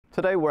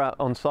today we're out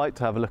on site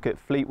to have a look at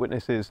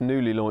FleetWitness's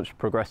newly launched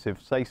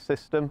progressive safe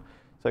system.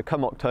 So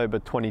come October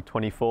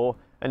 2024,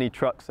 any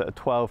trucks that are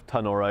 12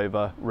 tonne or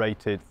over,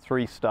 rated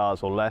 3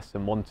 stars or less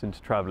and wanting to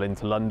travel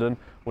into London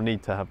will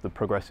need to have the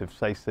progressive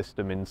safe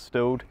system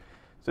installed.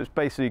 So it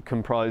basically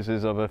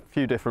comprises of a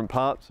few different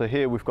parts. So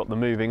here we've got the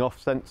moving off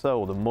sensor,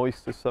 or the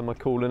moist as some are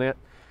calling it.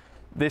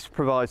 This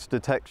provides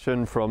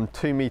detection from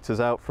 2 meters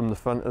out from the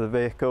front of the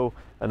vehicle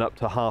and up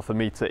to ½ a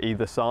meter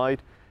either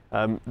side.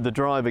 The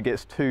driver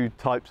gets 2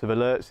 types of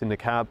alerts in the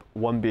cab,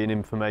 one being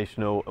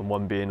informational and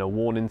one being a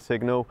warning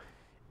signal.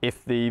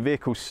 If the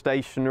vehicle's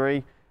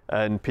stationary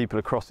and people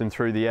are crossing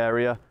through the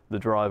area, the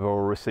driver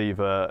will receive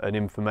an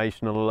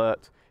informational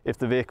alert. If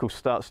the vehicle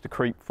starts to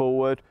creep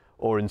forward,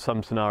 or in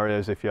some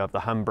scenarios if you have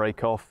the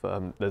handbrake off,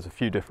 there's a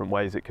few different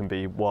ways it can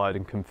be wired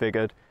and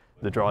configured,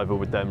 the driver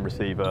would then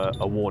receive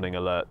a warning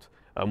alert.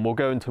 We'll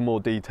go into more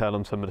detail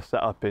on some of the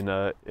setup in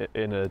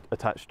a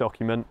attached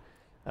document.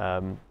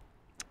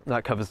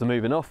 That covers the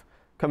moving off.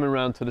 Coming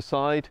around to the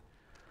side,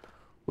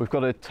 we've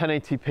got a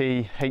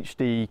 1080p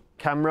HD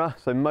camera,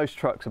 so most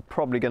trucks are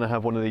probably going to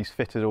have one of these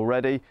fitted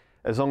already.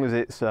 As long as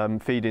it's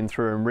feeding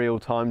through in real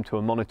time to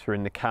a monitor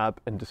in the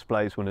cab and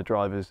displays when the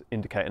driver's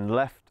indicating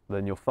left,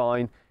 then you're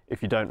fine.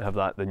 If you don't have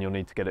that, then you'll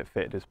need to get it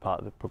fitted as part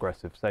of the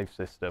progressive safe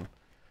system.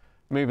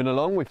 Moving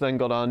along, we've then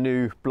got our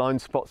new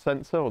blind spot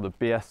sensor, or the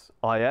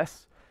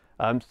BSIS.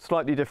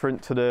 Slightly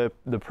different to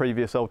the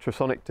previous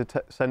ultrasonic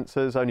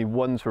sensors, only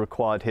one's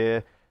required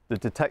here. The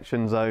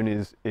detection zone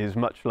is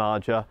much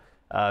larger,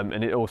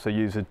 and it also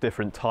uses a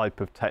different type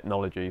of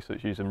technology, so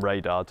it's using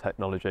radar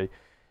technology.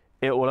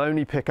 It will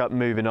only pick up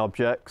moving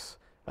objects,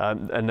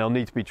 and they'll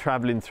need to be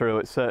traveling through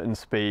at certain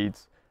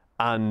speeds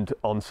and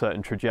on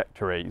certain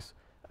trajectories.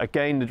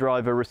 Again, the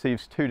driver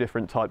receives 2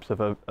 different types of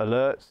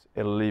alerts.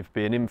 It'll either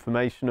be an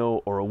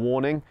informational or a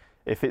warning.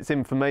 If it's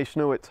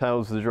informational, it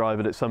tells the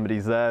driver that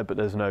somebody's there, but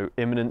there's no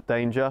imminent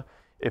danger.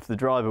 If the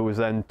driver was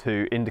then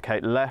to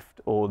indicate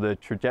left, or the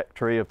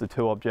trajectory of the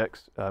 2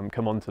 objects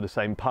come onto the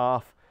same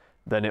path,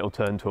 then it'll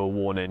turn to a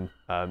warning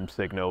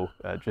signal,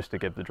 just to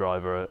give the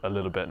driver a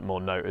little bit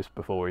more notice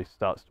before he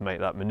starts to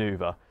make that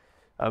maneuver.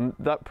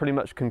 That pretty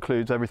much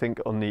concludes everything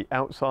on the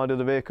outside of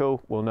the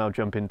vehicle. We'll now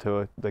jump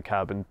into the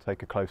cab and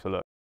take a closer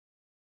look.